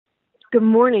Good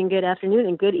morning, good afternoon,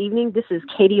 and good evening. This is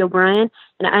Katy O'Brien,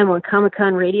 and I'm on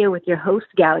Comic-Con Radio with your host,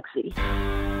 Galaxy.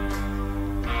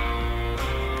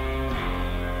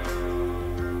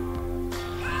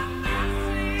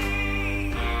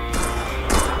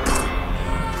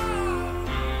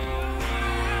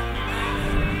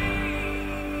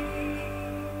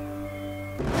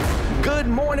 Good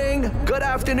morning, good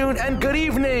afternoon, and good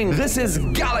evening. This is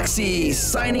Galaxy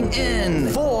signing in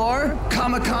for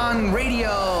Comic-Con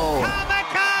Radio.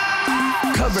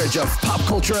 Coverage of pop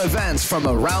culture events from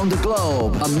around the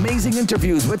globe. Amazing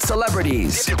interviews with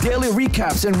celebrities. Daily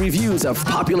recaps and reviews of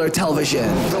popular television.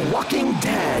 The Walking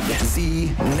Dead.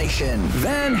 Z Nation.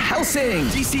 Van Helsing.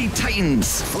 DC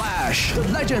Titans. Flash. The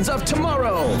Legends of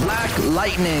Tomorrow. Black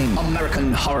Lightning.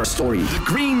 American Horror Story. The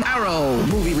Green Arrow.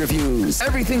 Movie reviews.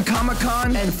 Everything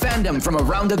Comic-Con and fandom from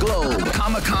around the globe.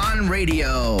 Comic-Con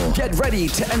Radio. Get ready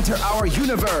to enter our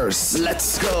universe.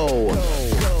 Let's go.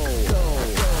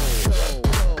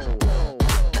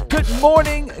 Good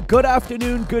morning, good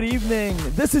afternoon, good evening.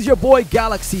 This is your boy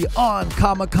Galaxy on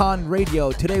Comic-Con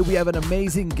Radio. Today we have an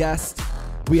amazing guest.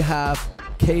 We have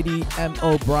Katy M.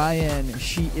 O'Brien.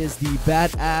 She is the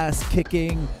badass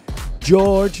kicking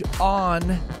George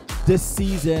on this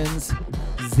season's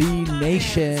Z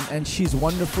Nation, and she's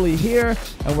wonderfully here,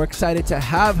 and we're excited to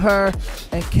have her.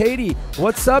 And Katy,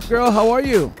 what's up, girl? How are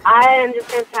you? I am just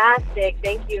fantastic.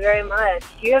 Thank you very much.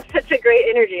 You have such a great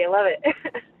energy. I love it.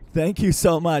 Thank you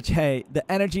so much. Hey,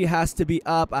 the energy has to be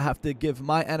up. I have to give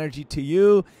my energy to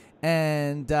you.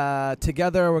 And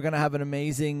together we're going to have an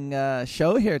amazing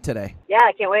show here today. Yeah,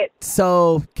 I can't wait.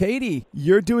 So, Katy,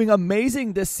 you're doing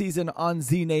amazing this season on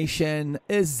Z Nation.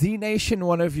 Is Z Nation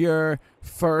one of your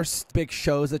first big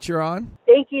shows that you're on?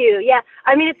 Thank you. Yeah,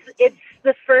 I mean, it's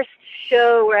the first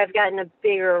show where I've gotten a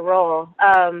bigger role.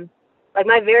 Like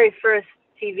my very first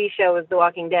TV show was The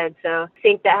Walking Dead, so I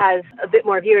think that has a bit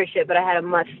more viewership, but I had a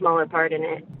much smaller part in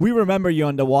it. We remember you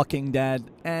on The Walking Dead,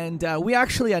 and we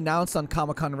actually announced on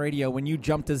Comic-Con Radio when you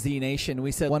jumped to Z Nation,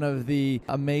 we said one of the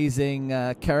amazing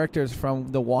characters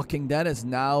from The Walking Dead is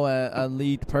now a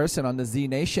lead person on the Z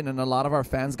Nation, and a lot of our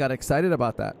fans got excited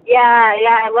about that. Yeah,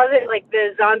 I love it. Like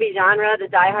the zombie genre, the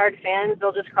diehard fans,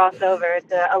 they'll just cross over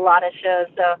to a lot of shows,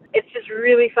 so it's just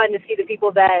really fun to see the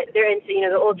people that they're into,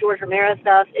 the old George Romero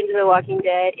stuff, into The Walking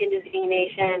Dead, into Z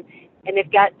Nation, and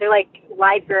they're like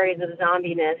libraries of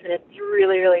zombiness, and it's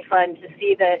really, really fun to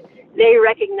see that they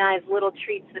recognize little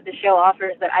treats that the show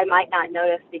offers that I might not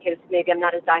notice because maybe I'm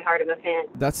not as diehard of a fan.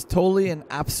 That's totally and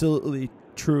absolutely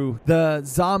true. The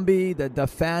zombie, the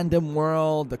fandom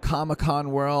world, the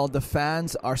Comic-Con world, the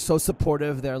fans are so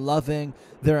supportive. They're loving.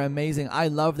 They're amazing. I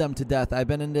love them to death. I've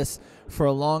been in this for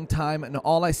a long time, and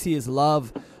all I see is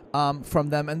love from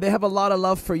them, and they have a lot of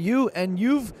love for you, and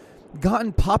you've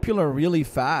gotten popular really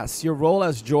fast. Your role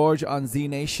as George on Z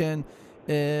Nation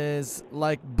is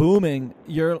like booming.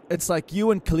 It's like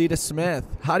you and Kalita Smith.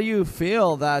 How do you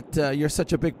feel that you're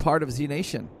such a big part of Z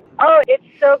Nation? Oh, it's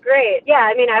so great. Yeah,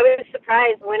 I mean, I was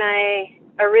surprised when I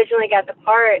originally got the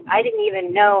part. I didn't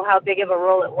even know how big of a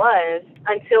role it was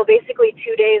until basically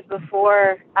 2 days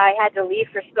before I had to leave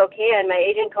for Spokane. My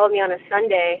agent called me on a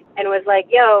Sunday and was like,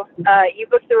 yo, you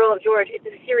booked the role of George. It's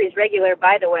a series regular,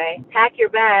 by the way. Pack your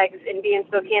bags and be in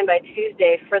Spokane by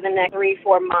Tuesday for the next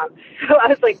 3-4 months. So I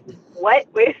was like, what?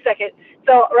 Wait a second.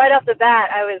 So right off the bat,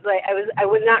 I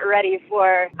was not ready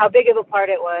for how big of a part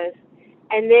it was.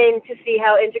 And then to see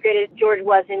how integrated George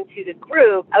was into the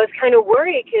group, I was kind of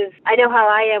worried because I know how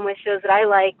I am with shows that I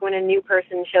like. When a new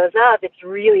person shows up, it's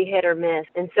really hit or miss.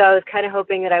 And so I was kind of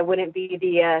hoping that I wouldn't be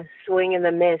the swing and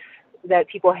the miss, that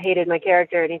people hated my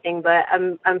character or anything, but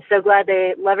I'm so glad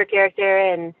they love her character,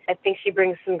 and I think she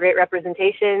brings some great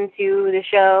representation to the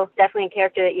show. Definitely a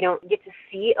character that you don't get to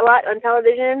see a lot on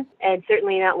television, and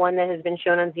certainly not one that has been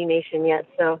shown on Z Nation yet.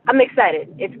 So I'm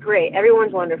excited. It's great.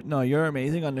 Everyone's wonderful. No, you're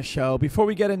amazing on the show. Before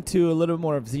we get into a little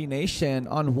more of Z Nation,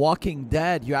 on Walking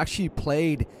Dead, you actually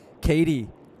played Katy.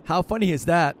 How funny is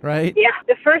that, right? Yeah.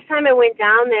 The first time I went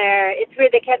down there, it's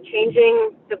weird. They kept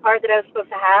changing the part that I was supposed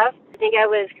to have. I think I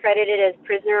was credited as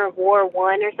Prisoner of War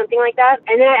 1 or something like that.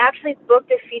 And then I actually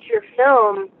booked a feature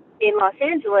film in Los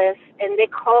Angeles, and they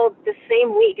called the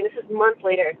same week, and this is months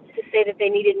later, to say that they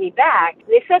needed me back.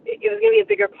 They said it was going to be a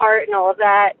bigger part and all of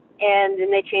that, and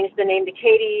then they changed the name to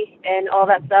Katy and all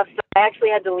that stuff. So I actually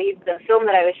had to leave the film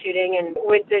that I was shooting and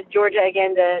went to Georgia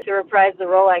again to reprise the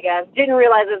role, I guess. Didn't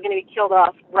realize I was going to be killed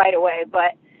off right away,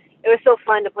 but it was so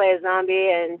fun to play a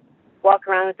zombie and walk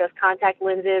around with those contact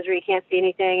lenses where you can't see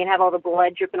anything and have all the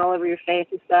blood dripping all over your face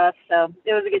and stuff. So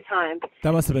it was a good time.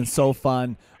 That must have been so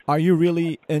fun. Are you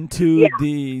really into Yeah.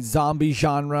 the zombie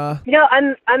genre?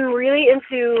 I'm really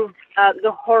into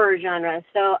the horror genre.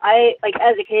 So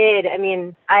as a kid, I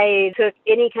mean, I took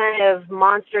any kind of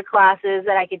monster classes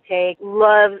that I could take.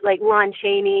 Loved, like, Lon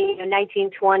Chaney,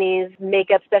 1920s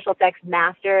makeup special effects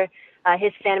master.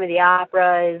 His Phantom of the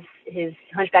Opera, his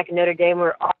Hunchback of Notre Dame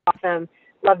were awesome.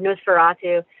 Loved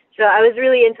Nosferatu. So I was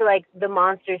really into, like, the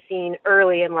monster scene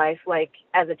early in life, like,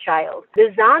 as a child.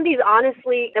 The zombies,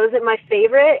 honestly, that wasn't my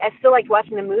favorite. I still liked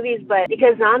watching the movies, but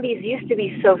because zombies used to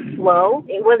be so slow,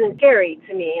 it wasn't scary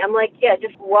to me. I'm like, yeah,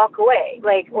 just walk away,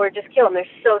 like, or just kill them. They're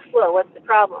so slow. What's the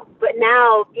problem? But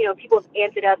now, people have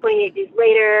amped it up 28 days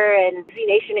later, and Z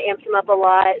Nation amps them up a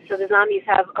lot. So the zombies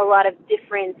have a lot of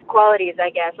different qualities, I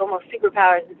guess, almost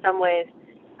superpowers in some ways.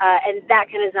 And that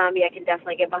kind of zombie I can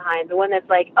definitely get behind. The one that's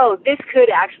like, oh, this could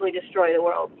actually destroy the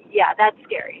world. Yeah, that's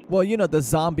scary. Well, the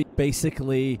zombie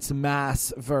basically it's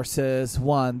mass versus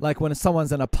one. Like when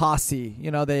someone's in a posse,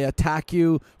 they attack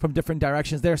you from different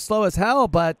directions. They're slow as hell,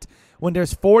 but when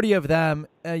there's 40 of them,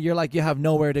 you're like you have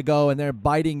nowhere to go, and they're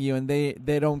biting you, and they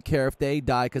don't care if they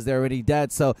die because they're already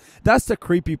dead. So that's the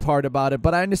creepy part about it.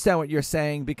 But I understand what you're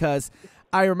saying because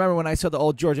I remember when I saw the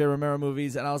old George A. Romero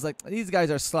movies, and I was like, these guys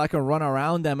are slack and run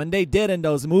around them. And they did in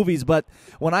those movies. But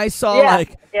when I saw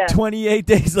 28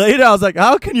 days later, I was like,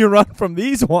 how can you run from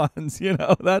these ones?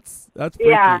 That's freaky.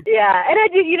 Yeah. And I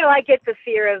do, I get the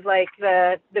fear of, like,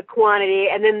 the quantity,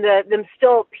 and then them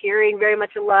still appearing very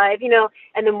much alive,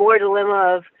 and the more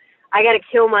dilemma of, I got to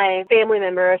kill my family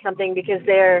member or something because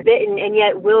they're bitten, and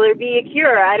yet will there be a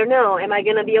cure? I don't know. Am I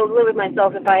going to be able to live with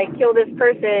myself if I kill this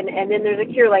person and then there's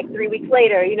a cure like 3 weeks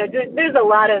later? There's a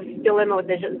lot of dilemma with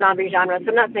the zombie genre, so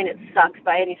I'm not saying it sucks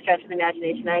by any stretch of the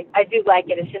imagination. I do like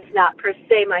it. It's just not per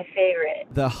se my favorite.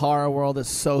 The horror world is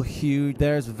so huge.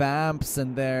 There's vamps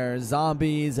and there's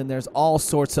zombies and there's all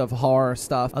sorts of horror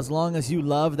stuff. As long as you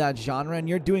love that genre and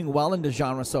you're doing well in the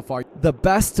genre so far, the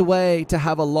best way to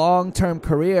have a long-term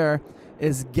career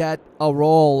is get a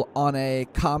role on a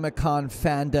Comic-Con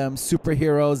fandom,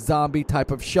 superhero, zombie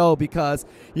type of show, because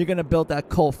you're going to build that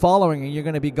cult following and you're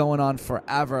going to be going on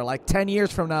forever. Like 10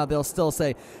 years from now, they'll still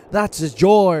say, that's just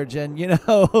George. And,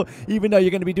 even though you're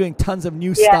going to be doing tons of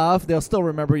new stuff, they'll still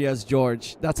remember you as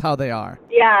George. That's how they are.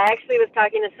 Yeah, I actually was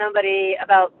talking to somebody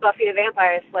about Buffy the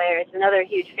Vampire Slayer. It's another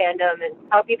huge fandom, and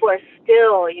how people are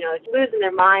still, losing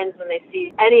their minds when they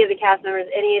see any of the cast members,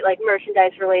 any, like,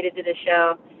 merchandise related to the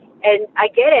show. And I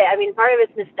get it. I mean, part of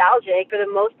it's nostalgic. For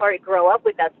the most part, grow up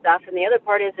with that stuff. And the other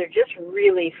part is they're just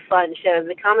really fun shows.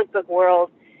 The comic book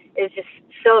world is just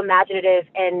so imaginative,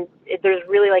 and there's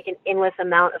really, like, an endless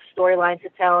amount of storylines to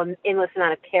tell, an endless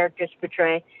amount of characters to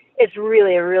portray. It's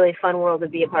really a really fun world to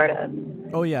be a part of.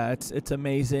 Oh, yeah. It's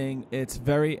amazing. It's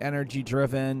very energy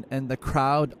driven, and the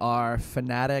crowd are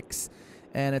fanatics,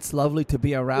 and it's lovely to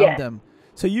be around them.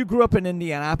 So you grew up in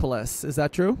Indianapolis. Is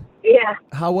that true? Yeah.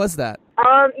 How was that?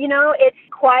 It's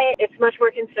quiet. It's much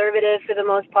more conservative for the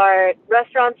most part.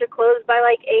 Restaurants are closed by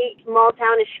like 8, small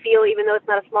townish feel, even though it's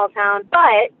not a small town.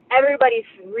 But everybody's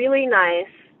really nice.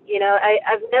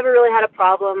 I've never really had a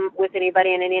problem with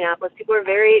anybody in Indianapolis. People are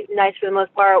very nice for the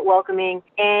most part, welcoming.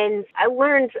 And I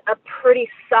learned a pretty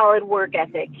solid work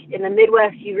ethic. In the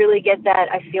Midwest, you really get that.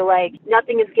 I feel like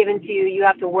nothing is given to you. You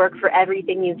have to work for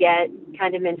everything you get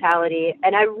kind of mentality.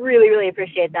 And I really, really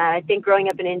appreciate that. I think growing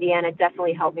up in Indiana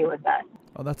definitely helped me with that.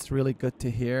 Oh, that's really good to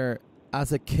hear.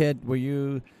 As a kid, were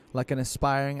you like an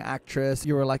aspiring actress?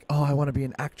 You were like, oh, I want to be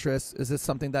an actress. Is this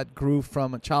something that grew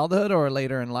from childhood or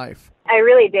later in life? I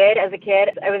really did as a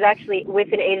kid. I was actually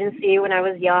with an agency when I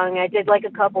was young. I did like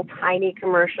a couple tiny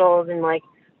commercials and like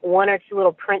 1 or 2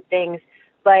 little print things.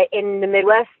 But in the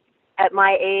Midwest, at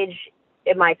my age,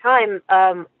 at my time,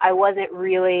 I wasn't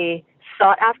really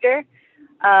sought after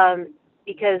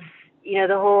because,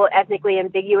 the whole ethnically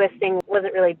ambiguous thing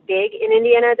wasn't really big in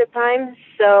Indiana at the time.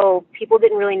 So people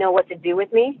didn't really know what to do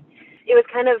with me. It was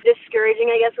kind of discouraging,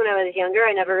 I guess, when I was younger.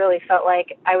 I never really felt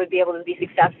like I would be able to be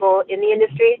successful in the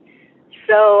industry.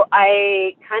 So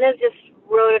I kind of just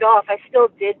wrote it off. I still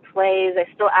did plays.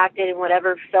 I still acted in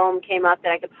whatever film came up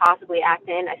that I could possibly act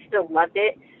in. I still loved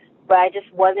it, but I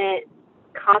just wasn't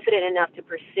confident enough to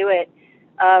pursue it.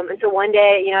 And so one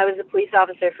day, I was a police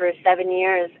officer for 7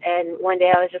 years, and one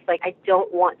day I was just like, I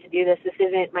don't want to do this. This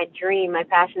isn't my dream. My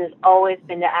passion has always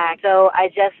been to act. So I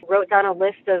just wrote down a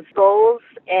list of goals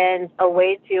and a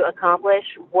way to accomplish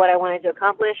what I wanted to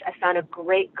accomplish. I found a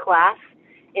great class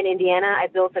in Indiana. I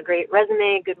built a great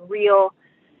resume, good reel,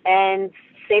 and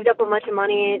saved up a bunch of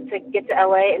money to get to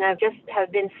LA. And I've just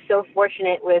have been so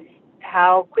fortunate with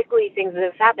how quickly things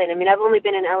have happened. I mean, I've only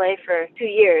been in LA for 2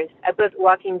 years. I booked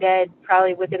Walking Dead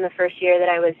probably within the first year that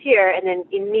I was here, and then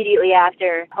immediately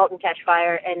after Halt and Catch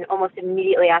Fire, and almost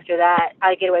immediately after that, How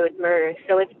to Get Away with Murder.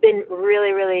 So it's been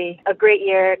really, really a great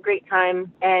year, great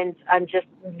time, and I'm just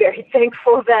very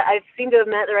thankful that I seem to have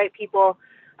met the right people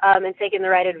and taken the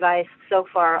right advice so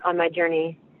far on my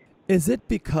journey. Is it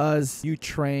because you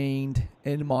trained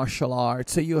in martial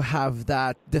arts, so you have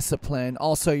that discipline?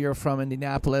 Also, you're from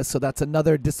Indianapolis, so that's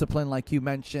another discipline like you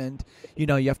mentioned. You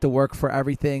know, you have to work for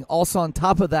everything. Also, on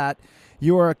top of that,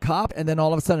 you were a cop, and then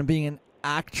all of a sudden being an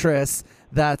actress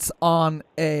that's on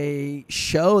a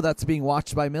show that's being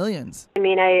watched by millions. I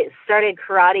mean, I started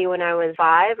karate when I was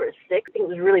 5 or 6. I think it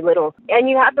was really little. And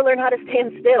you have to learn how to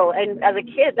stand still. And as a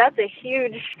kid, that's a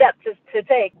huge step to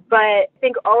take. But I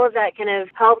think all of that kind of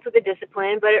helps with the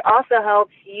discipline, but it also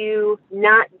helps you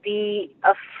not be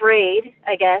afraid,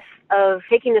 I guess, of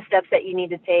taking the steps that you need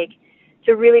to take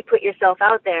to really put yourself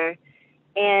out there.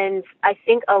 And I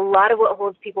think a lot of what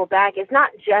holds people back is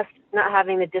not just not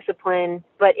having the discipline,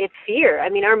 but it's fear. I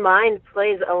mean, our mind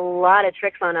plays a lot of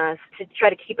tricks on us to try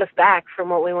to keep us back from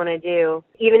what we want to do,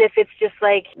 even if it's just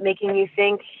like making you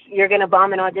think you're going to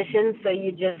bomb an audition, so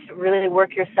you just really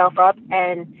work yourself up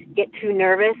and get too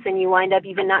nervous and you wind up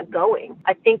even not going.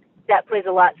 I think that plays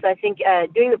a lot. So I think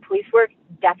doing the police work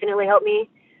definitely helped me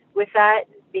with that,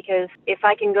 because if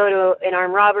I can go to an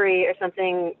armed robbery or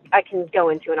something, I can go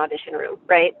into an audition room,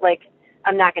 right? Like,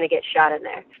 I'm not going to get shot in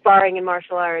there. Sparring in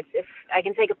martial arts, if I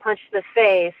can take a punch to the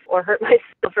face or hurt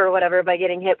myself or whatever by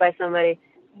getting hit by somebody,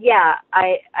 yeah,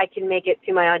 I can make it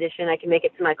to my audition. I can make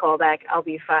it to my callback. I'll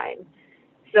be fine.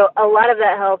 So a lot of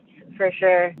that helped for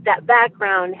sure. That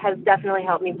background has definitely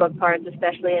helped me book parts,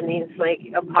 especially in these like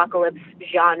apocalypse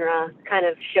genre kind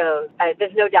of shows.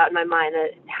 There's no doubt in my mind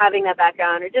that having that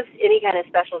background or just any kind of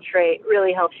special trait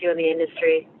really helps you in the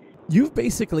industry. You've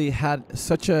basically had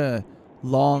such a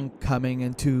long coming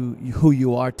into who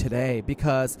you are today,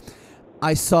 because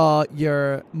I saw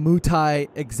your Muay Thai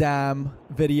exam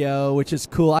video, which is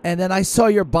cool. And then I saw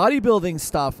your bodybuilding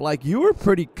stuff. Like, you were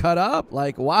pretty cut up.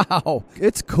 Like, wow,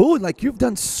 it's cool. Like, you've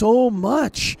done so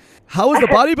much. How was the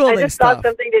bodybuilding I just stuff? saw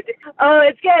something to do. Oh,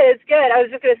 it's good. It's good. I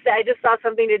was just going to say, I just saw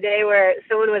something today where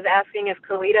someone was asking if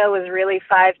Kalita was really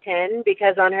 5'10",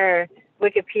 because on her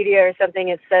Wikipedia or something,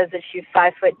 it says that she's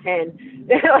 5'10".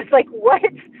 And I was like, what?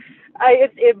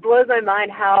 It blows my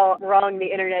mind how wrong the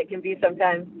internet can be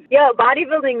sometimes. Yeah,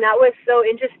 bodybuilding, that was so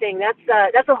interesting.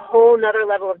 That's a whole nother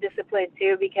level of discipline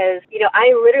too, because, you know,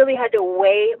 I literally had to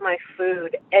weigh my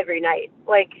food every night,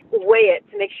 like weigh it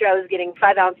to make sure I was getting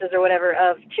 5 ounces or whatever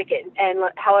of chicken and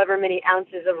however many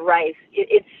ounces of rice.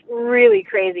 It's really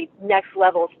crazy, next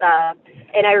level stuff.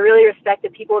 And I really respect the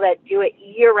people that do it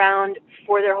year round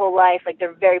for their whole life. Like,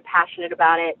 they're very passionate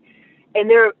about it. And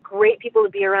they're great people to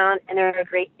be around, and they're a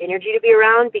great energy to be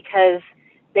around because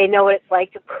they know what it's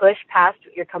like to push past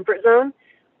your comfort zone.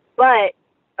 But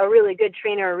a really good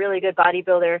trainer, a really good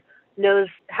bodybuilder knows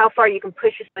how far you can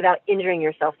push this without injuring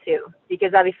yourself too.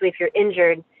 Because obviously if you're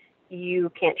injured, you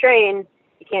can't train.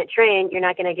 You can't train, you're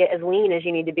not going to get as lean as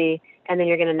you need to be, and then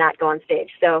you're going to not go on stage.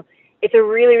 So it's a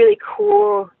really, really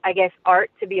cool, I guess,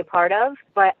 art to be a part of.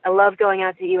 But I love going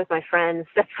out to eat with my friends.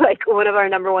 That's like one of our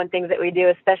number one things that we do,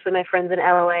 especially my friends in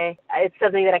LA. It's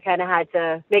something that I kind of had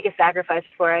to make a sacrifice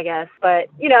for, I guess. But,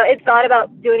 you know, it's thought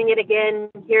about doing it again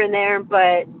here and there,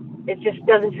 but it just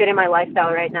doesn't fit in my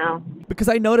lifestyle right now. Because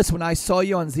I noticed when I saw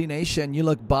you on Z Nation, you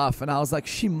look buff, and I was like,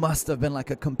 she must have been like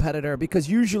a competitor, because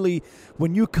usually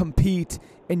when you compete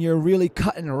and you're really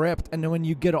cut and ripped, and then when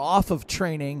you get off of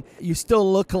training, you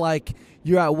still look like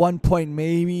you're at one point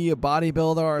maybe a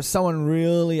bodybuilder or someone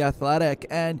really athletic,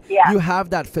 and you have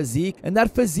that physique, and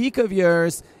that physique of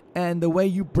yours and the way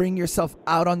you bring yourself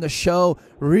out on the show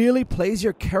really plays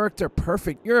your character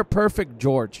perfect. You're a perfect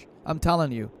George. I'm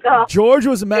telling you. Oh, George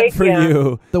was meant for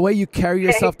you. The way you carry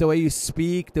yourself, the way you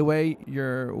speak, the way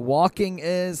your walking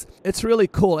is, it's really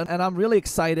cool. And I'm really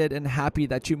excited and happy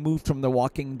that you moved from The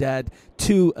Walking Dead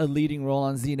to a leading role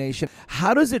on Z Nation.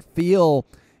 How does it feel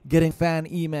getting fan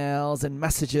emails and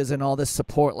messages and all this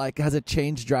support? Like, has it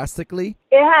changed drastically?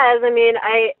 It has. I mean,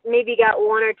 I maybe got 1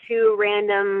 or 2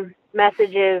 random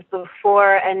messages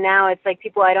before, and now it's like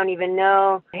people I don't even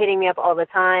know hitting me up all the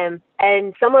time.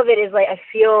 And some of it is like, I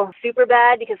feel super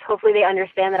bad because hopefully they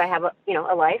understand that I have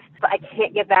a life, but I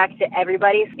can't get back to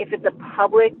everybody. If it's a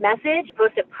public message,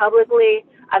 post it publicly,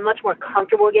 I'm much more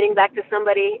comfortable getting back to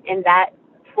somebody in that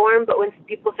form. But when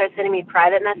people start sending me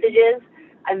private messages,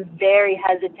 I'm very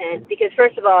hesitant because,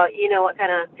 first of all, you know what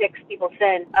kind of pics people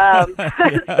send.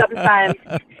 Sometimes.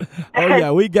 Oh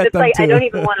yeah, we get it's them like, too. I don't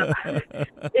even want to.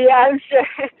 Yeah, I'm sure.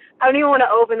 I don't even want to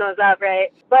open those up,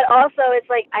 right? But also, it's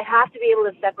like I have to be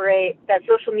able to separate that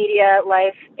social media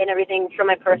life and everything from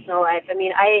my personal life. I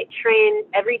mean, I train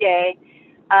every day.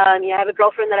 I have a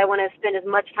girlfriend that I want to spend as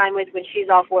much time with when she's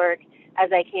off work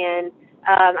as I can.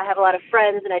 I have a lot of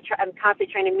friends, and I'm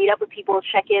constantly trying to meet up with people,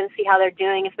 check in, see how they're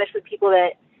doing, especially people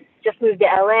that just moved to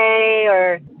LA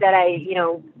or that I,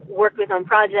 worked with on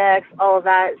projects, all of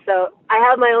that. So I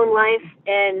have my own life,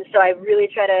 and so I really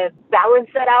try to balance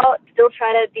that out, still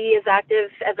try to be as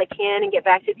active as I can and get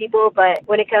back to people. But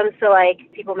when it comes to like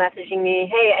people messaging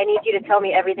me, hey, I need you to tell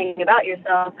me everything about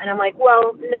yourself, and I'm like,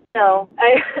 well, no,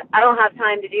 I don't have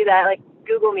time to do that. Like,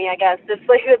 Google me, I guess. It's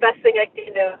like the best thing I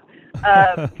can do.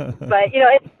 But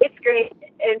it's great,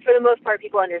 and for the most part,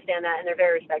 people understand that, and they're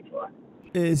very respectful.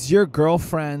 Is your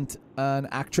girlfriend an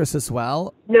actress as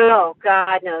well? No,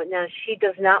 God, no. She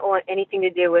does not want anything to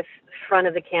do with front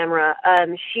of the camera.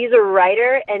 She's a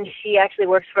writer, and she actually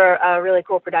works for a really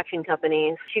cool production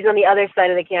company. She's on the other side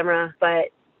of the camera, but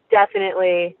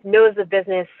definitely knows the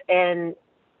business, and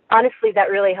honestly, that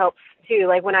really helps too.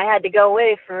 Like when I had to go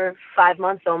away for 5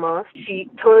 months almost, she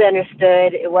totally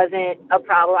understood. It wasn't a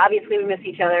problem. Obviously, we miss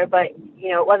each other, but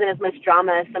it wasn't as much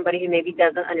drama as somebody who maybe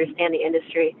doesn't understand the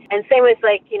industry. And same with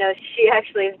she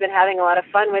actually has been having a lot of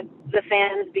fun with the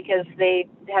fans because they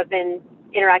have been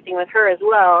interacting with her as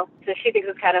well. So she thinks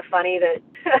it's kind of funny that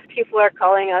people are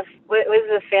calling us, what is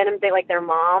the fandom thing, like their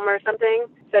mom or something?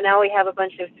 So now we have a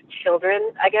bunch of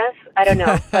children, I guess. I don't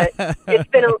know, but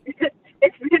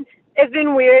it's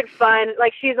been weird, fun.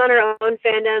 Like, she's on her own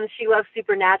fandom. She loves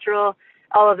Supernatural,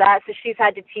 all of that. So she's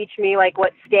had to teach me like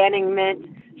what standing meant.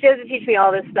 She has to teach me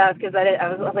all this stuff because I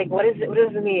was like, what does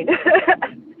it mean?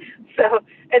 So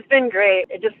it's been great.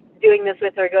 Just doing this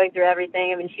with her, going through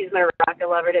everything. I mean, she's my rock. I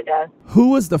love her to death. Who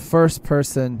was the first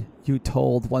person you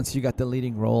told once you got the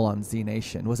leading role on Z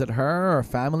Nation? Was it her or a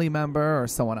family member or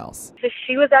someone else? So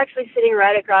she was actually sitting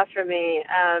right across from me.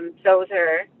 So it was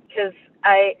her because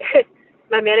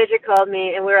my manager called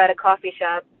me, and we were at a coffee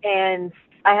shop, and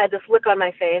I had this look on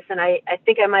my face, and I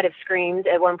think I might have screamed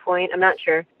at one point. I'm not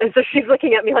sure. And so she's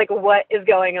looking at me like, what is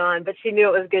going on? But she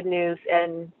knew it was good news.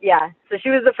 And yeah, so she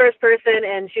was the first person,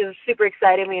 and she was super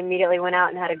excited. We immediately went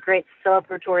out and had a great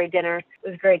celebratory dinner. It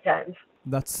was great times.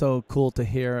 That's so cool to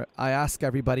hear. I ask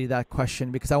everybody that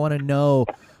question because I want to know,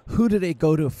 who do they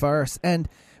go to first? And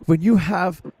when you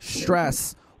have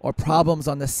stress or problems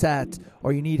on the set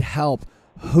or you need help,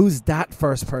 who's that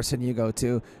first person you go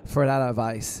to for that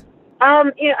advice?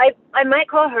 I might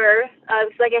call her.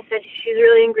 Like I said, she's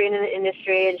really ingrained in the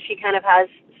industry, and she kind of has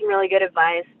some really good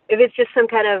advice. If it's just some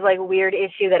kind of like weird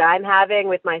issue that I'm having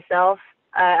with myself,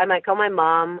 I might call my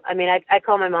mom. I mean, I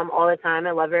call my mom all the time.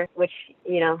 I love her, which,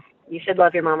 you should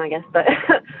love your mom, I guess. But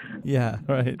yeah,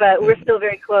 right. But we're still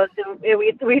very close, and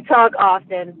we talk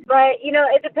often. But,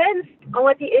 it depends on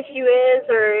what the issue is,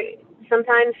 or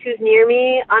sometimes who's near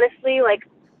me. Honestly, like,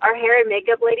 our hair and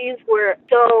makeup ladies were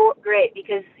so great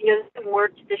because, they've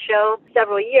worked the show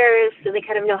several years, so they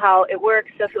kind of know how it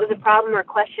works. So if it was a problem or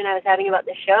question I was having about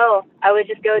the show, I would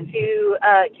just go to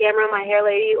Cameron, my hair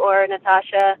lady, or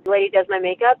Natasha, the lady who does my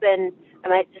makeup, and I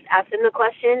might just ask them the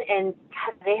question, and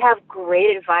God, they have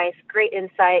great advice, great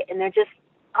insight, and they're just,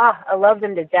 I love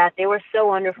them to death. They were so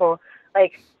wonderful.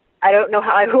 Like, I don't know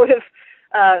how I would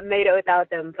have made it without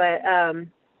them, but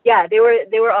yeah, they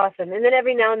were awesome. And then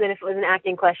every now and then, if it was an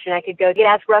acting question, I could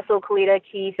ask Russell, Kalita,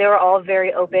 Keith. They were all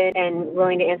very open and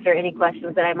willing to answer any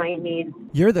questions that I might need.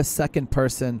 You're the second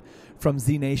person from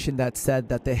Z Nation that said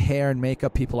that the hair and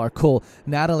makeup people are cool.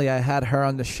 Natalie, I had her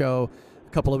on the show a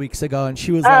couple of weeks ago, and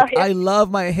she was like, yeah. I love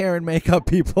my hair and makeup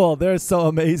people. They're so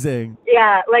amazing.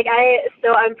 Yeah,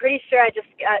 so I'm pretty sure I just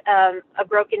got a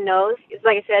broken nose. It's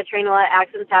like I said, I trained a lot,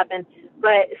 accidents happen.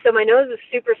 But so my nose is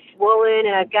super swollen,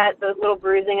 and I've got the little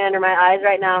bruising under my eyes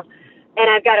right now.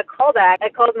 And I've got a callback. I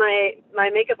called my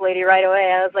makeup lady right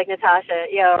away. I was like, Natasha,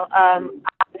 I'm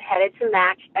headed to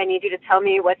MAC. I need you to tell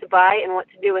me what to buy and what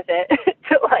to do with it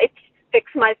to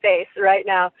fix my face right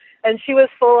now. And she was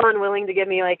full on willing to give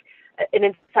me an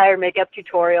entire makeup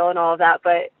tutorial and all of that,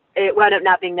 but it wound up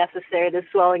not being necessary. The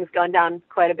swelling's gone down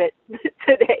quite a bit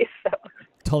today, so.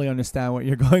 Totally understand what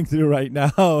you're going through right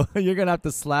now. You're gonna have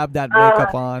to slap that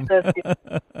makeup on.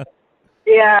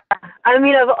 Yeah, I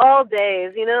mean, of all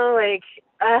days,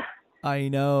 I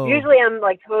know. Usually I'm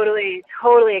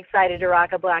totally excited to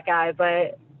rock a black eye,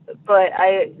 but but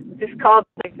I just called,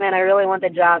 like, man, I really want the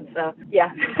job. So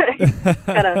yeah,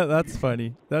 kinda, That's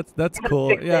funny. That's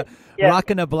cool. Yeah. yeah,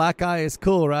 Rocking a black eye is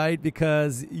cool, right?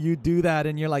 Because you do that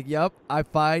and you're like, yep, I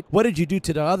fight. What did you do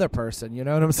to the other person? You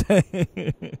know what I'm saying?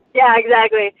 yeah,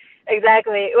 exactly.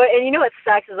 And you know what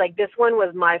sucks is, like, this one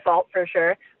was my fault for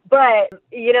sure. But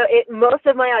most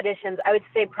of my auditions, I would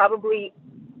say probably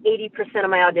 80% of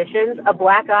my auditions, a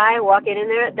black eye walking in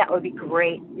there, that would be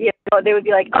great. They would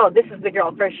be like, oh, this is the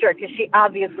girl for sure, because she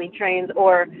obviously trains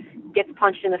or gets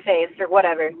punched in the face or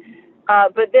whatever.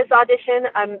 But this audition,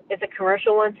 it's a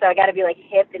commercial one, so I got to be like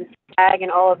hip and swag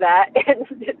and all of that, and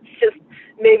it's just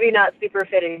maybe not super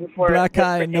fitting for Black this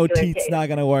eye, no particular teeth's case. not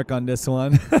gonna work on this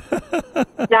one.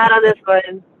 Not on this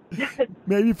one.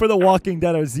 Maybe for The Walking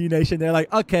Dead or Z Nation, they're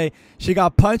like, okay, she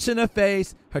got punched in the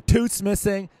face, her tooth's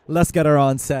missing, let's get her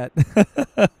on set.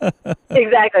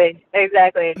 Exactly.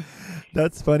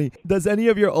 That's funny. Does any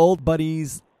of your old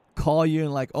buddies call you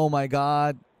and like, oh my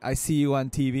God, I see you on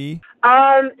TV?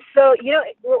 So,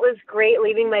 what was great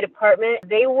leaving my department,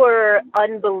 they were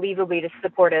unbelievably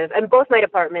supportive. And both my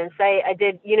departments, I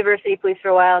did university police for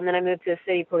a while, and then I moved to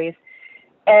city police.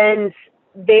 And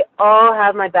they all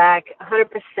have my back,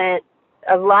 100%.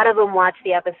 A lot of them watch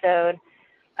the episode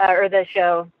or the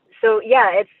show. So,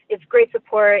 yeah, it's great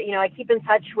support. I keep in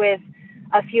touch with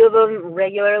a few of them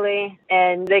regularly,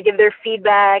 and they give their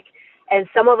feedback. And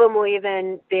some of them will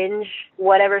even binge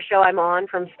whatever show I'm on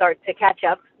from start to catch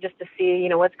up, just to see,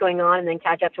 what's going on, and then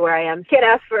catch up to where I am. Can't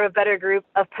ask for a better group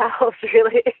of pals,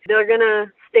 really. They're going to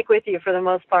stick with you for the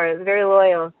most part. It's very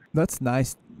loyal. That's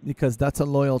nice, because that's a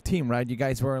loyal team, right? You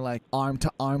guys were like arm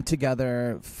to arm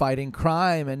together fighting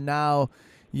crime, and now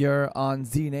you're on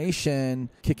Z Nation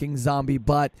kicking zombie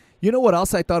butt. You know what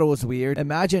else I thought it was weird?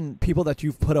 Imagine people that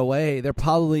you've put away. They're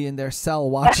probably in their cell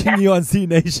watching you on Z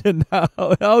Nation now.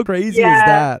 How crazy is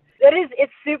that?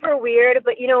 It's super weird,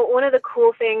 but one of the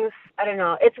cool things, I don't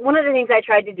know, it's one of the things I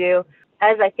tried to do,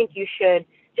 as I think you should,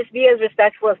 just be as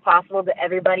respectful as possible to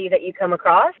everybody that you come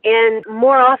across. And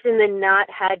more often than not,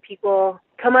 had people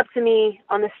come up to me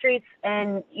on the streets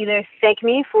and either thank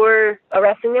me for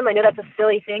arresting them. I know that's a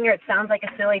silly thing, or it sounds like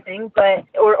a silly thing, but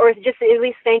or just at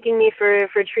least thanking me for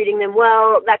treating them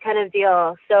well, that kind of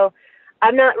deal. So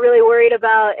I'm not really worried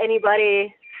about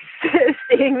anybody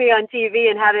seeing me on TV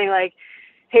and having like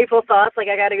hateful thoughts like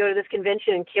I got to go to this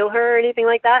convention and kill her or anything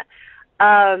like that.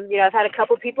 I've had a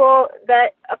couple people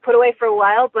that I put away for a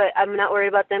while, but I'm not worried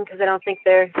about them because I don't think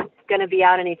they're going to be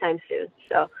out anytime soon.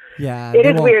 So yeah, it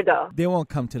is weird, though. They won't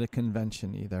come to the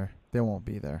convention either. They won't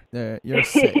be there. You're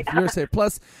safe. You're safe.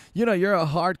 Plus, you're a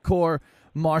hardcore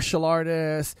martial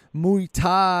artist, Muay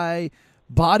Thai,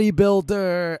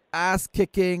 bodybuilder,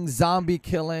 ass-kicking,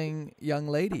 zombie-killing young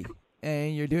lady.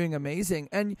 And you're doing amazing.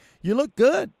 And you look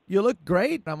good. You look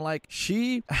great. I'm like,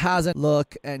 she has a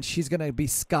look, and she's going to be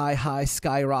sky high,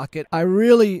 skyrocket. I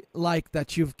really like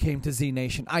that you came to Z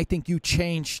Nation. I think you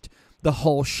changed the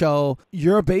whole show.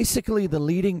 You're basically the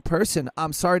leading person.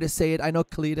 I'm sorry to say it. I know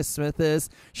Kalita Smith is.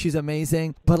 She's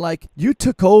amazing. But, like, you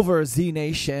took over Z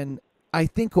Nation. I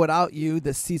think without you,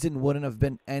 the season wouldn't have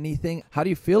been anything. How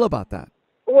do you feel about that?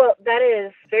 Well, that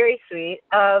is very sweet.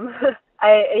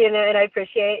 And I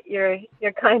appreciate your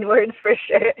kind words for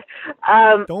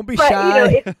sure. Don't be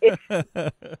shy.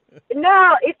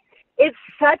 It's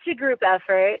such a group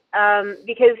effort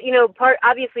because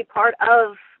part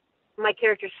of my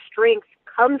character's strength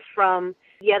comes from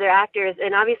the other actors,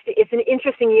 and obviously it's an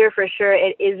interesting year for sure.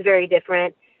 It is very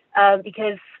different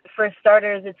because for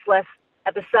starters, it's less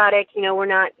episodic. We're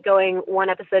not going one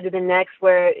episode to the next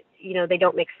where they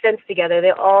don't make sense together.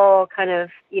 They all kind of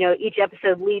each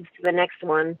episode leads to the next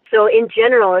one. So in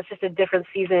general, it's just a different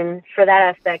season for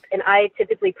that aspect. And I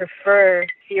typically prefer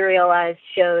serialized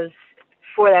shows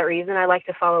for that reason. I like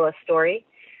to follow a story.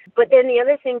 But then the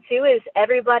other thing too is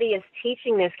everybody is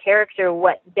teaching this character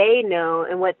what they know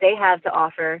and what they have to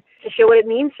offer to show what it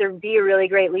means to be a really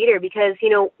great leader. Because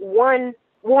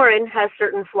Warren has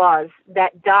certain flaws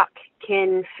that Doc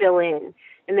can fill in.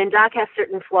 And then Doc has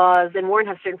certain flaws, and Warren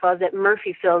has certain flaws that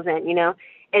Murphy fills in,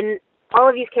 And all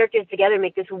of these characters together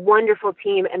make this wonderful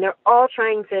team, and they're all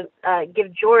trying to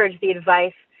give George the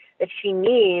advice that she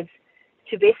needs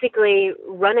to basically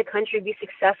run a country, be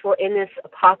successful in this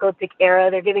apocalyptic era.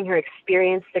 They're giving her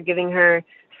experience. They're giving her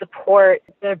support.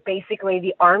 They're basically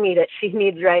the army that she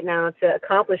needs right now to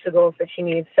accomplish the goals that she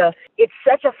needs. So it's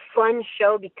such a fun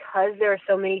show because there are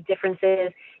so many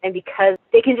differences and because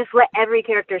they can just let every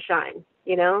character shine.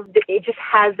 It just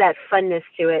has that funness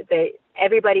to it that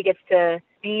everybody gets to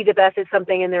be the best at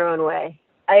something in their own way.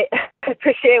 I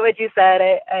appreciate what you said.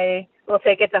 I will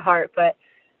take it to heart, but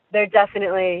they're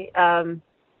definitely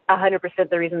 100%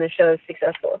 the reason the show is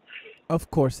successful. Of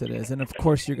course it is. And of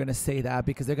course you're going to say that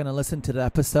because they're going to listen to the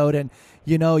episode. And,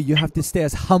 you know, you have to stay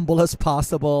as humble as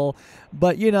possible.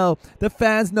 But, you know, the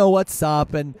fans know what's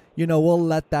up. And, you know, we'll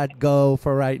let that go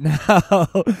for right now.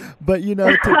 But, you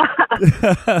know,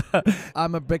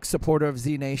 I'm a big supporter of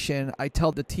Z Nation. I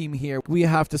tell the team here, we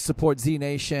have to support Z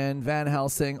Nation, Van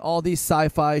Helsing, all these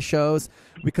sci-fi shows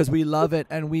because we love it.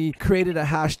 And we created a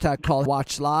hashtag called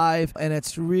Watch Live. And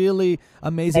it's really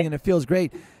amazing and it feels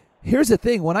great. Here's the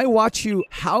thing. When I watch you,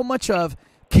 how much of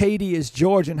Katy is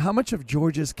George and how much of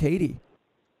George is Katy?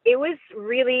 It was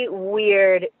really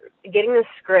weird getting the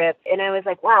script, and I was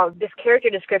like, wow, this character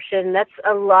description, that's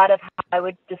a lot of how I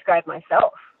would describe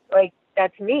myself. Like,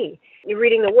 that's me. You're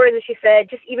reading the words that she said,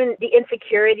 just even the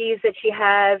insecurities that she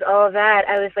has, all of that.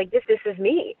 I was like, this is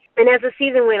me. And as the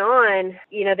season went on,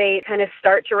 you know, they kind of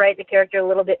start to write the character a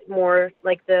little bit more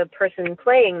like the person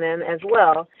playing them as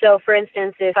well. So, for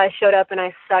instance, if I showed up and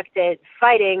I sucked at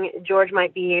fighting, George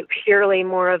might be purely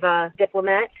more of a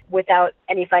diplomat without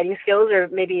any fighting skills or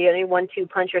maybe any 1-2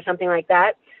 punch or something like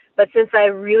that. But since I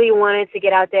really wanted to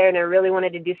get out there and I really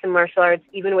wanted to do some martial arts,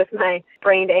 even with my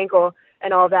sprained ankle,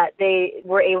 and all that, they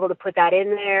were able to put that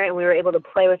in there, and we were able to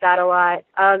play with that a lot.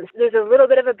 So there's a little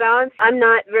bit of a balance. I'm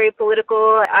not very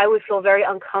political. I would feel very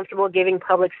uncomfortable giving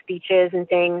public speeches and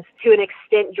things. To an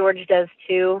extent, George does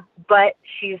too, but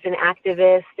she's an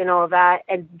activist and all that,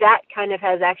 and that kind of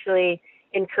has actually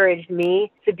encouraged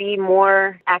me to be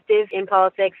more active in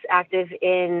politics, active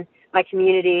in my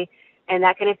community, and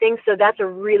that kind of thing. So that's a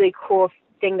really cool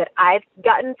thing that I've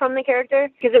gotten from the character,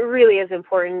 because it really is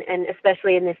important, and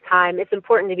especially in this time, it's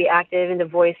important to be active and to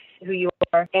voice who you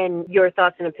are and your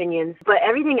thoughts and opinions. But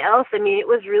everything else, I mean, it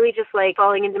was really just like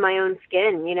falling into my own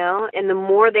skin, you know? And the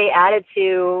more they added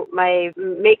to my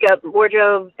makeup,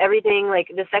 wardrobe, everything, like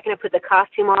the second I put the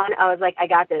costume on, I was like, I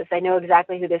got this. I know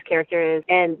exactly who this character is,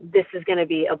 and this is going to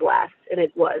be a blast. And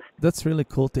it was. That's really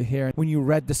cool to hear. When you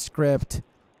read the script,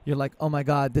 you're like, oh my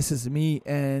God, this is me,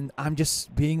 and I'm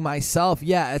just being myself.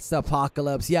 Yeah, it's the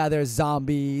apocalypse. Yeah, there's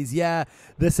zombies. Yeah,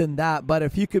 this and that. But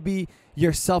if you could be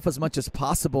yourself as much as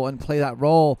possible and play that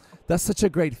role, that's such a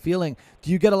great feeling.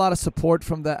 Do you get a lot of support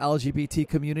from the LGBT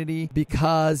community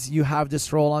because you have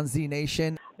this role on Z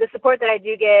Nation? The support that I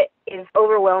do get is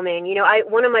overwhelming. You know,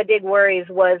 one of my big worries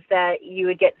was that you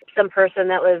would get some person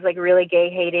that was like really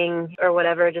gay hating or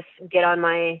whatever, just get on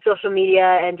my social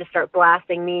media and just start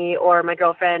blasting me or my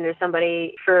girlfriend or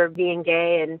somebody for being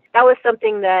gay. And that was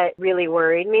something that really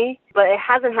worried me, but it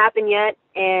hasn't happened yet.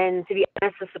 And to be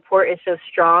honest, the support is so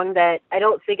strong that I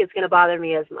don't think it's going to bother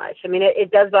me as much. I mean,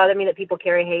 it does bother me that people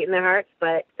carry hate in their hearts,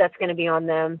 but that's going to be on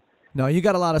them. No, you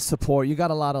got a lot of support. You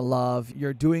got a lot of love.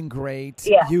 You're doing great.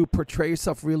 Yeah. You portray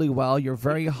yourself really well. You're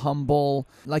very humble.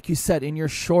 Like you said, in your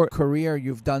short career,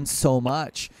 you've done so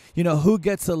much. You know, who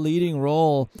gets a leading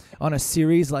role on a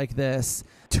series like this?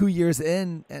 2 years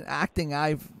in and acting,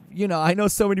 I know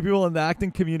so many people in the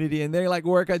acting community, and they like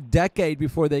work a decade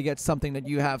before they get something that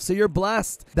you have. So you're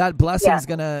blessed. That blessing is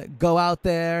going to go out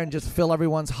there and just fill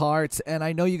everyone's hearts. And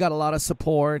I know you got a lot of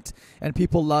support and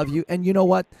people love you. And you know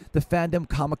what? The Fandom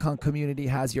Comic-Con community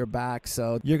has your back.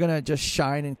 So you're going to just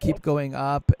shine and keep going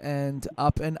up and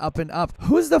up and up and up.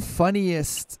 Who's the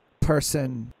funniest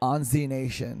person on Z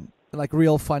Nation? Like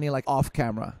real funny, like off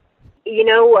camera? You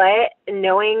know what?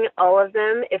 Knowing all of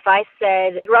them, if I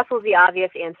said Russell's the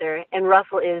obvious answer, and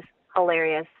Russell is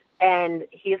hilarious, and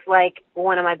he's like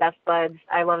one of my best buds.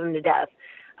 I love him to death.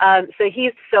 So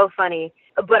he's so funny.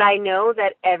 But I know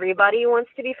that everybody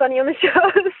wants to be funny on the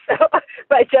show. So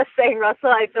by just saying Russell,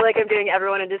 I feel like I'm doing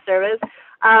everyone a disservice.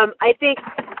 I think,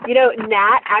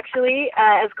 Nat, actually,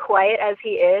 as quiet as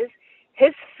he is,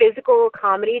 his physical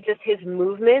comedy, just his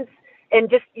movements, and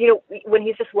just, when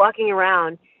he's just walking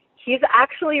around, he's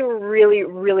actually really,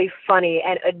 really funny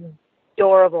and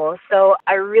adorable. So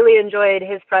I really enjoyed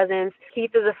his presence. Keith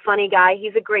is a funny guy.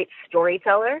 He's a great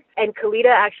storyteller. And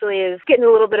Kalita actually is getting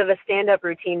a little bit of a stand-up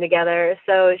routine together.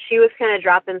 So she was kind of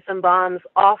dropping some bombs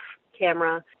off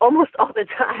camera almost all the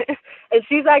time. And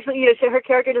she's actually, her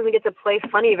character doesn't get to play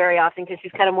funny very often because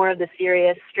she's kind of more of the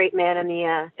serious straight man in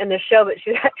the show, but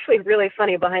she's actually really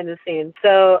funny behind the scenes.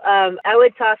 So I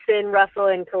would toss in Russell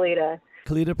and Kalita.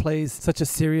 Kalita plays such a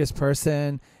serious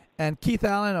person. And Keith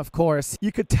Allen, of course,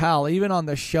 you could tell, even on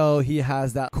the show, he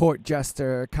has that court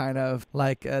jester kind of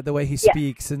like the way he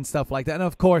speaks and stuff like that. And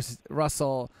of course,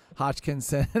 Russell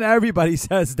Hodgkinson, and everybody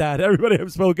says that. Everybody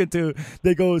I've spoken to,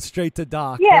 they go straight to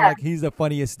Doc. Yeah. They're like, he's the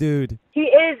funniest dude. He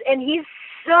is, and he's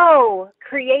so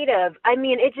creative. I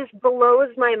mean, it just blows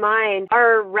my mind.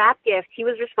 Our wrap gift, he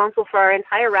was responsible for our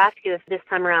entire wrap gift this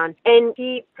time around. And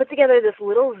he put together this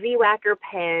little Z-Whacker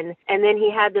pen, and then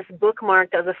he had this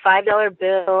bookmark that was a $5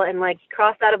 bill, and like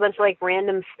crossed out a bunch of like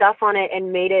random stuff on it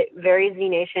and made it very Z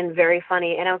Nation, very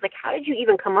funny. And I was like, how did you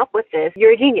even come up with this?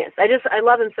 You're a genius. I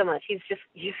love him so much. He's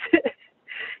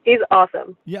he's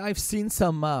awesome. Yeah, I've seen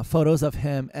some photos of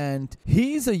him, and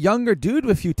he's a younger dude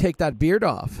if you take that beard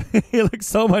off. He looks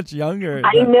so much younger.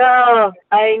 I know.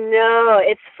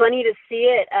 It's funny to see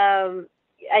it.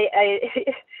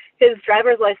 His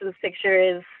driver's license picture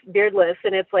is beardless,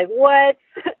 and it's like, what?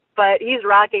 But he's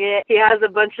rocking it. He has a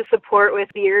bunch of support with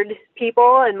beard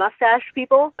people and mustache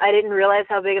people. I didn't realize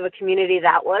how big of a community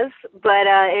that was, but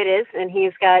it is, and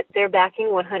he's got their backing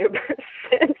 100%.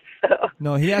 So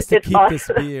no, he has to keep awesome.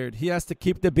 this beard. He has to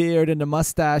keep the beard and the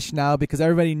mustache now because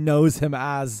everybody knows him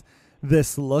as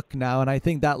this look now, and I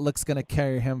think that look's going to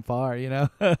carry him far,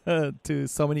 to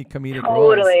so many comedic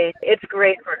roles. Totally. It's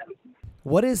great for him.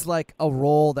 What is like a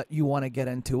role that you want to get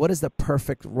into? What is the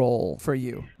perfect role for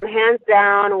you? Hands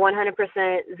down, 100%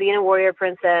 Xena Warrior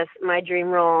Princess, my dream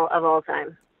role of all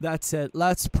time. That's it.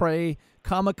 Let's pray.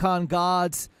 Comic-Con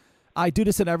gods. I do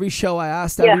this in every show. I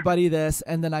ask everybody this,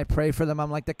 and then I pray for them. I'm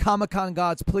like, the Comic-Con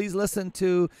gods, please listen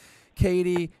to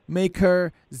Katy, make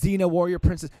her Xena Warrior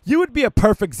Princess. You would be a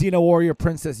perfect Xena Warrior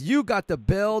Princess. You got the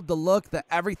build, the look, the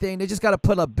everything. They just got to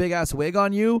put a big-ass wig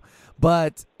on you,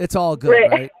 but it's all good,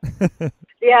 right?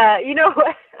 Yeah, you know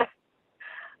what?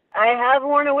 I have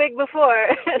worn a wig before.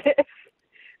 It's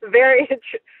very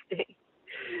interesting.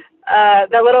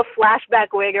 The little flashback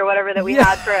wig or whatever that we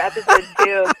had for episode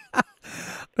 2.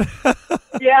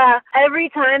 Yeah, every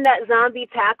time that zombie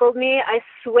tackled me, I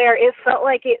swear it felt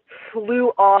like it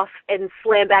flew off and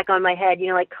slammed back on my head,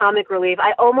 like comic relief.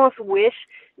 I almost wish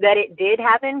that it did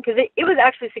happen because it was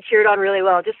actually secured on really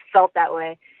well. It just felt that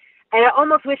way. And I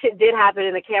almost wish it did happen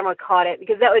and the camera caught it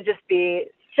because that would just be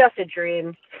just a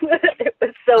dream. It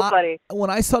was so funny.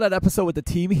 When I saw that episode with the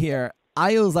team here,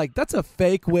 I was like, that's a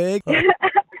fake wig.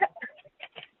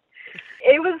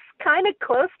 It was kind of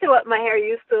close to what my hair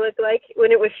used to look like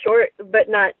when it was short, but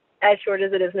not as short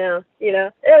as it is now.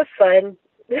 It was fun.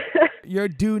 Your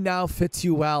do now fits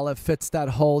you well. It fits that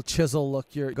whole chisel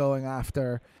look you're going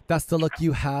after. That's the look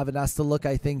you have, and that's the look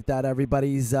I think that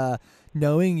everybody's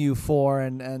knowing you for,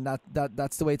 and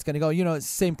that's the way it's going to go.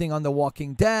 Same thing on The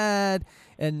Walking Dead,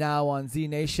 and now on Z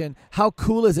Nation. How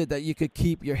cool is it that you could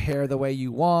keep your hair the way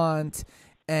you want?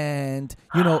 And,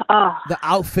 the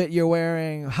outfit you're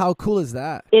wearing, how cool is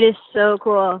that? It is so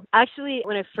cool. Actually,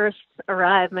 when I first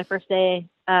arrived, my first day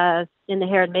in the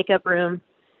hair and makeup room,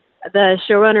 the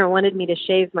showrunner wanted me to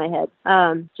shave my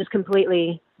head, just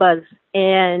completely buzzed.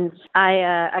 And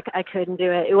I couldn't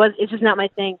do it. It's just not my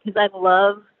thing because I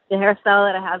love the hairstyle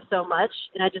that I have so much,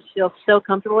 and I just feel so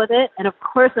comfortable with it. And of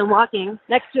course, I'm walking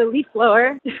next to a leaf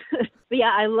blower. But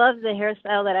yeah, I love the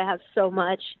hairstyle that I have so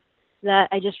much that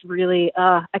I just really,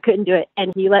 I couldn't do it.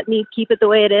 And he let me keep it the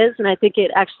way it is, and I think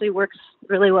it actually works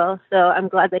really well. So I'm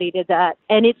glad that he did that.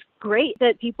 And it's great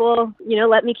that people,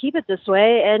 let me keep it this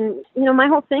way. And, my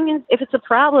whole thing is, if it's a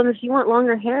problem, if you want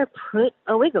longer hair, put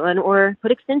a wig on or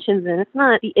put extensions in. It's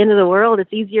not the end of the world.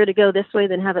 It's easier to go this way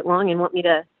than have it long and want me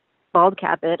to bald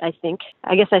cap it, I think.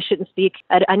 I guess I shouldn't speak.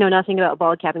 I know nothing about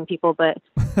bald capping people, but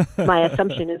my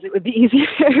assumption is it would be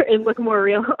easier and look more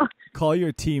real. Call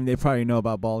your team. They probably know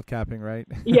about bald capping, right?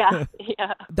 Yeah.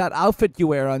 That outfit you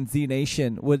wear on Z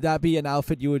Nation, would that be an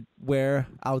outfit you would wear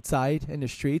outside in the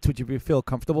streets? Would you feel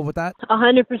comfortable with that?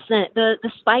 100%. The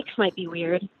spikes might be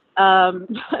weird.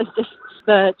 Just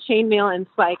the chainmail and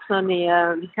spikes on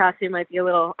the costume might be a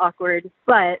little awkward,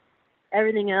 but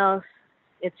everything else,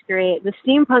 it's great. The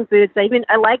steampunk boots,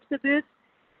 I liked the boots,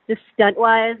 just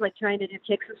stunt-wise, like trying to do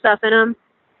kicks and stuff in them.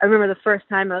 I remember the first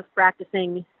time I was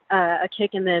practicing a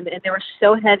kick in them, and they were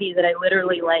so heavy that I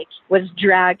literally, was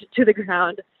dragged to the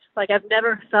ground. I've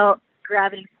never felt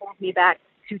gravity pull me back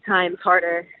 2 times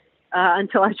harder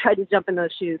until I tried to jump in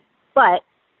those shoes. But,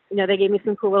 they gave me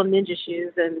some cool little ninja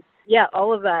shoes, and yeah,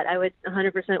 all of that. I would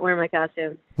 100% wear my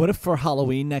costume. What if for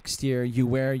Halloween next year you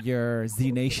wear your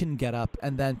Z Nation getup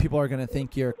and then people are going to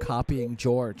think you're copying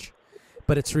George,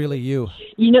 but it's really you?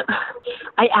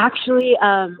 I actually,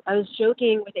 I was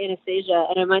joking with Anastasia,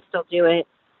 and I might still do it,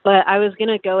 but I was going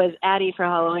to go as Addie for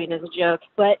Halloween as a joke.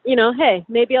 But, hey,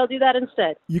 maybe I'll do that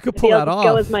instead. You could pull that off.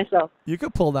 Go as myself. You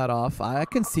could pull that off. I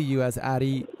can see you as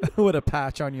Addie with a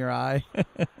patch on your eye.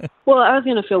 Well, I was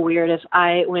going to feel weird if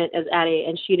I went as Addie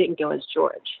and she didn't go as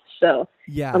George. So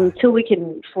yeah, until we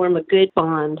can form a good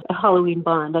bond, a Halloween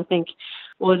bond, I think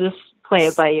we'll just play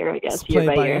it by ear, I guess. Play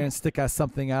it by ear and stick as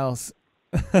something else.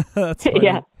 That's funny.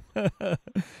 Yeah.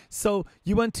 So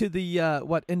you went to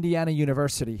the Indiana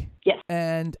University. Yes.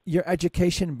 And your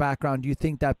education background, do you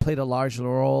think that played a large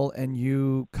role in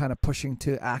you kind of pushing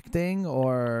to acting,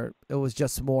 or it was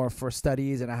just more for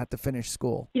studies and I had to finish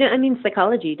school? I mean,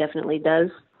 psychology definitely does,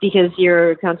 because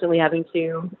you're constantly having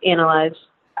to analyze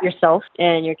yourself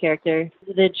and your character.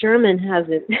 The German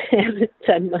hasn't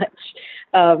done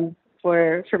much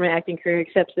for my acting career,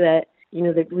 except that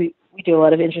that we do a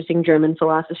lot of interesting German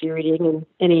philosophy reading, and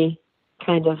any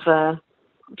kind of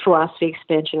philosophy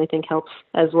expansion I think helps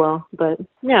as well. But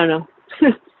yeah, I don't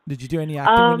know. Did you do any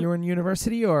acting when you were in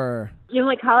university, or?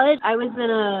 Like college, I was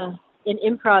in an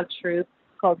improv troupe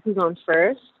called Who's On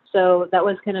First. So that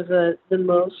was kind of the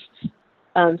most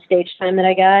stage time that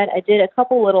I got. I did a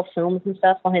couple little films and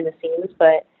stuff behind the scenes,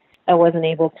 but I wasn't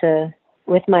able to,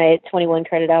 with my 21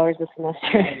 credit hours this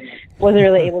semester, wasn't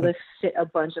really able to fit a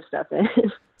bunch of stuff in.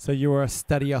 So you were a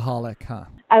studyaholic, huh?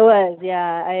 I was,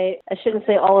 yeah. I shouldn't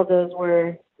say all of those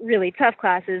were really tough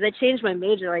classes. I changed my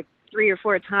major like 3 or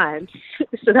 4 times,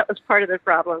 so that was part of the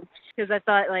problem. Because I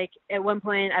thought, like, at one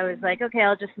point I was like, okay,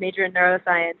 I'll just major in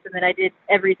neuroscience, and then I did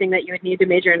everything that you would need to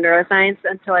major in neuroscience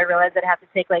until I realized I'd have to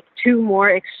take like 2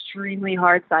 more extremely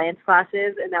hard science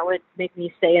classes, and that would make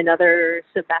me stay another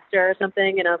semester or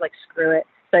something, and I was like, screw it.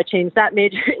 So I changed that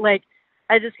major. Like,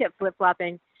 I just kept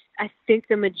flip-flopping. I think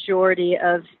the majority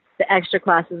of the extra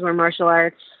classes were martial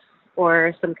arts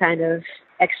or some kind of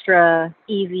extra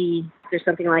easy or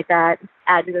something like that,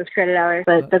 add to those credit hours.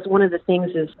 But that's one of the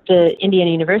things is the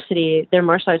Indiana University, their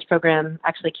martial arts program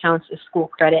actually counts as school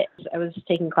credit. I was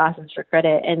taking classes for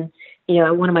credit, and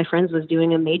one of my friends was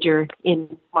doing a major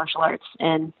in martial arts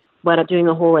and wound up doing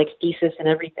a whole like thesis and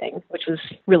everything, which was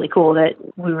really cool that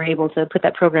we were able to put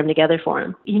that program together for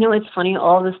him. It's funny,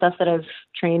 all the stuff that I've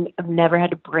trained, I've never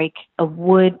had to break a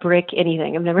wood, brick,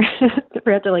 anything. I've never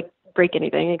had to like break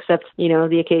anything except,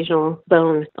 the occasional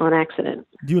bone on accident.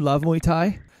 Do you love Muay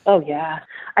Thai? Oh yeah,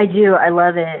 I do. I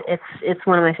love it. It's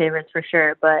one of my favorites for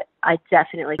sure, but I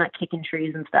definitely not kicking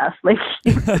trees and stuff. Like,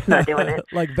 just not doing it.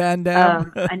 Like Van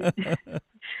Damme?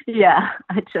 Yeah,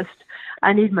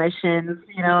 I need my shins.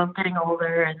 I'm getting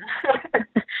older and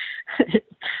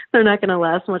they're not going to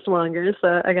last much longer,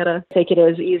 so I got to take it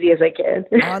as easy as I can.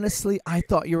 Honestly, I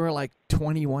thought you were like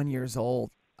 21 years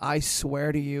old. I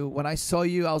swear to you, when I saw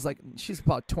you, I was like, she's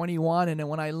about 21. And then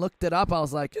when I looked it up, I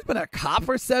was like, she's been a cop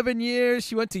for 7 years.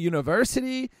 She went to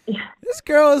university. Yeah. This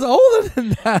girl is older than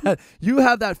that. You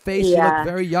have that face. Yeah. You look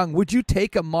very young. Would you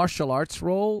take a martial arts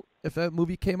role if a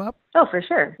movie came up? Oh, for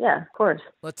sure. Yeah, of course.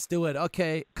 Let's do it.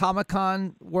 Okay,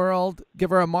 Comic-Con world, give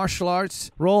her a martial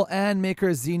arts role and make her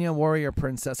a Xenia warrior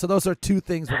princess. So those are 2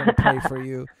 things we're going to pay for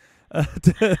you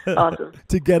awesome.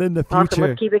 to get in the future. Awesome.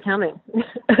 Let's keep it coming.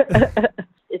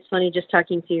 It's funny just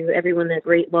talking to everyone that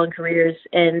great long careers,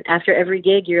 and after every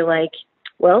gig, you're like,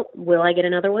 well, will I get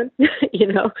another one?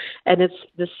 And it's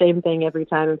the same thing every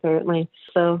time, apparently.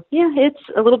 So yeah, it's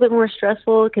a little bit more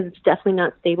stressful because it's definitely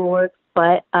not stable work,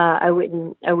 but I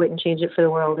wouldn't change it for the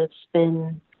world. It's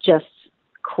been just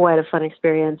quite a fun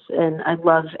experience, and I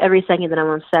love every second that I'm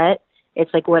on set.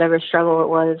 It's like whatever struggle it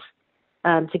was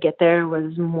to get there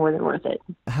was more than worth it.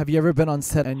 Have you ever been on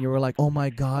set and you were like, oh my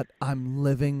God, I'm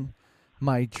living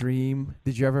my dream?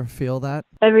 Did you ever feel that?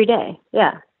 Every day,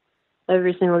 yeah.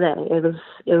 Every single day.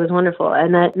 It was wonderful.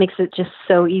 And that makes it just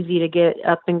so easy to get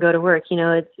up and go to work.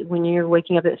 It's when you're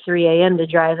waking up at 3 a.m. to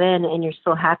drive in and you're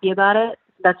still happy about it,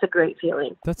 that's a great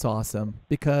feeling. That's awesome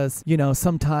because,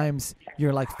 sometimes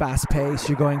you're like fast paced,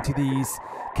 you're going to these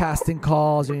casting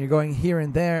calls and you're going here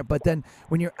and there, but then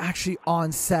when you're actually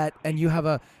on set and you have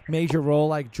a major role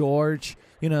like George,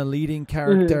 leading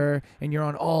character, and you're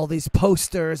on all these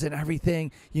posters and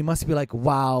everything, you must be like,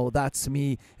 wow, that's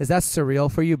me. Is that surreal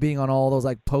for you, being on all those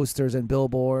like posters and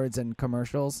billboards and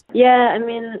commercials? Yeah, I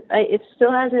mean, it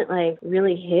still hasn't like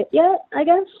really hit yet, I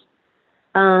guess.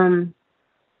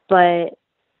 But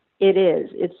it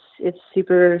is. It's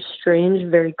super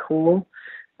strange, very cool.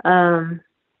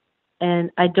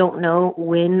 And I don't know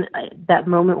when that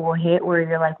moment will hit where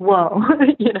you're like, whoa,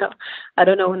 I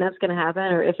don't know when that's going to happen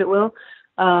or if it will.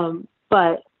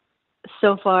 But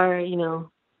so far,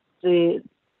 the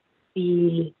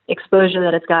exposure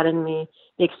that it's gotten me,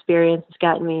 the experience it's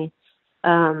gotten me,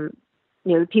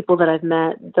 the people that I've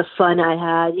met, the fun I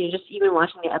had, just even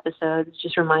watching the episodes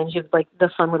just reminds you of like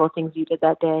the fun little things you did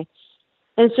that day.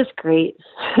 And it's just great.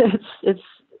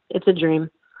 It's a dream.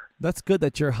 That's good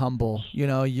that you're humble.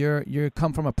 You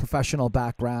come from a professional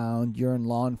background. You're in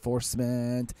law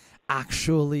enforcement,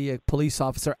 actually a police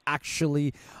officer,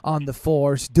 actually on the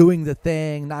force, doing the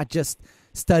thing, not just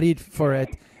studied for it.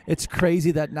 It's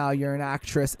crazy that now you're an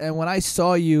actress. And when I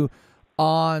saw you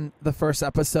on the first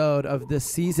episode of this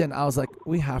season, I was like,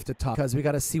 we have to talk because we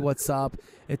got to see what's up.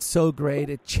 It's so great.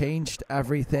 It changed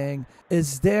everything.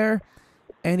 Is there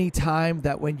any time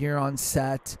that when you're on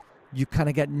set, you kind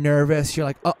of get nervous? You're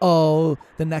like, uh-oh,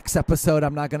 the next episode,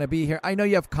 I'm not going to be here. I know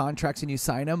you have contracts and you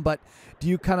sign them, but do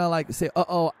you kind of like say,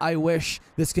 uh-oh, I wish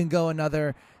this can go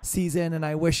another season and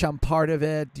I wish I'm part of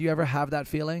it? Do you ever have that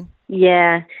feeling?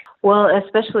 Yeah. Well,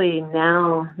 especially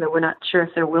now that we're not sure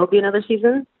if there will be another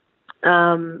season,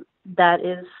 that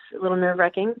is a little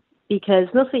nerve-wracking because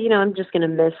mostly, I'm just going to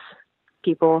miss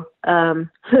people for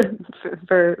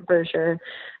sure.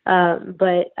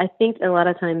 But I think a lot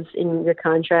of times in your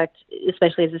contract,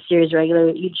 especially as a series regular,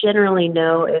 you generally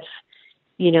know if,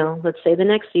 let's say the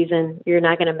next season, you're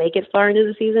not going to make it far into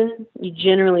the season. You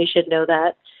generally should know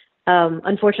that.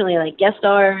 Unfortunately, like guest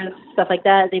stars, stuff like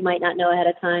that, they might not know ahead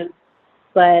of time.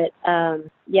 But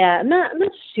yeah, I'm not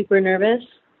super nervous.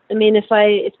 I mean, if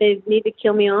they need to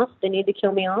kill me off, they need to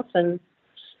kill me off, and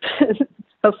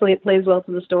hopefully it plays well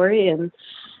to the story. And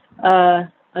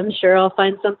I'm sure I'll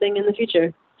find something in the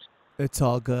future. It's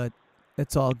all good.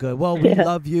 It's all good. Well, we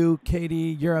love you,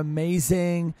 Katy. You're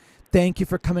amazing. Thank you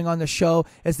for coming on the show.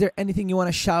 Is there anything you want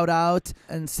to shout out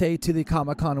and say to the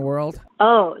Comic-Con world?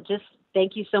 Oh, just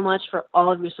thank you so much for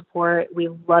all of your support. We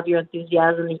love your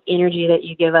enthusiasm. The energy that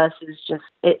you give us is just,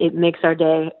 it makes our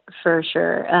day for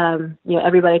sure.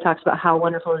 Everybody talks about how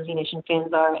wonderful the Z Nation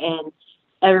fans are, and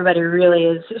everybody really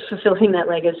is fulfilling that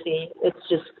legacy. It's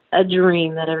just a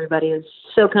dream that everybody is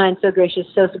so kind, so gracious,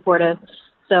 so supportive.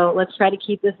 So let's try to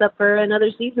keep this up for another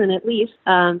season at least.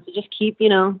 So just keep,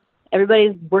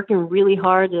 everybody's working really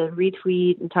hard to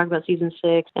retweet and talk about season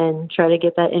 6 and try to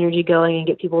get that energy going and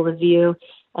get people to view.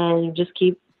 And just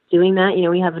keep doing that.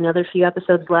 We have another few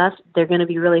episodes left. They're going to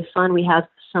be really fun. We have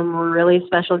some really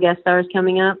special guest stars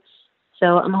coming up.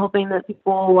 So I'm hoping that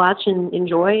people will watch and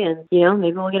enjoy, and,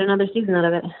 maybe we'll get another season out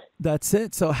of it. That's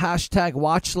it. So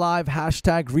 #WatchLive,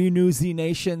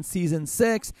 #RenewZNation Season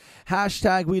 6,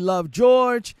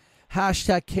 #WeLoveGeorge,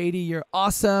 #Katy, you're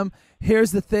awesome.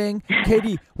 Here's the thing.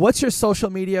 Katy, what's your social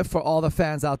media for all the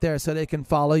fans out there so they can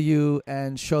follow you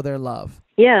and show their love?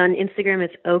 Yeah, on Instagram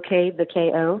it's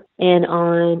OKTheKO, and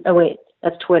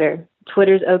that's Twitter.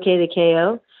 Twitter's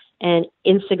OKTheKO, and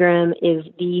Instagram is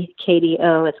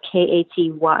TheKatyO. It's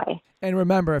KATY. And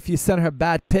remember, if you send her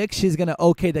bad pics, she's gonna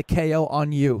OK the KO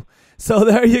on you. So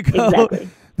there you go. Exactly.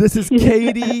 This is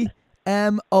Katy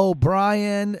M.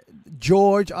 O'Brien,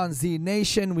 George on Z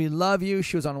Nation. We love you.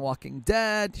 She was on Walking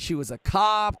Dead. She was a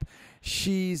cop.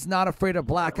 She's not afraid of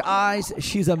black eyes.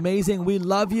 She's amazing. We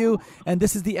love you. And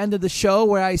this is the end of the show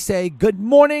where I say good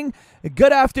morning,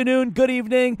 good afternoon, good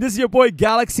evening. This is your boy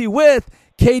Galaxy with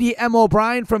Katy M.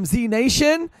 O'Brien from Z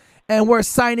Nation. And we're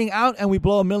signing out, and we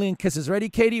blow a million kisses. Ready,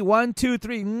 Katy? 1, 2,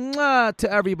 3. Mwah,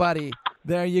 to everybody.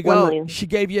 There you go. She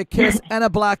gave you a kiss and a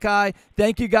black eye.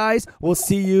 Thank you, guys. We'll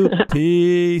see you.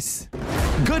 Peace.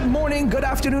 Good morning, good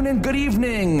afternoon, and good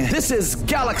evening. This is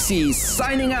Galaxy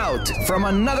signing out from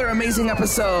another amazing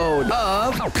episode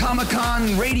of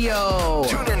Comic-Con Radio.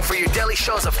 Tune in for your daily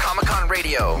shows of Comic-Con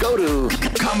Radio. Go to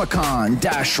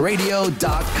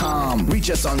comiccon-radio.com. Reach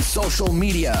us on social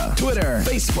media, Twitter,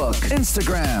 Facebook,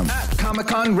 Instagram, at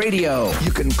Comic-Con Radio.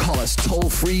 You can call us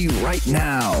toll-free right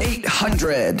now.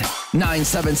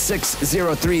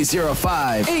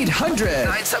 800-976-0305.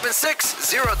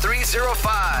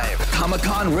 800-976-0305.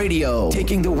 Comic-Con Radio,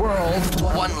 taking the world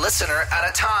one listener at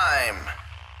a time.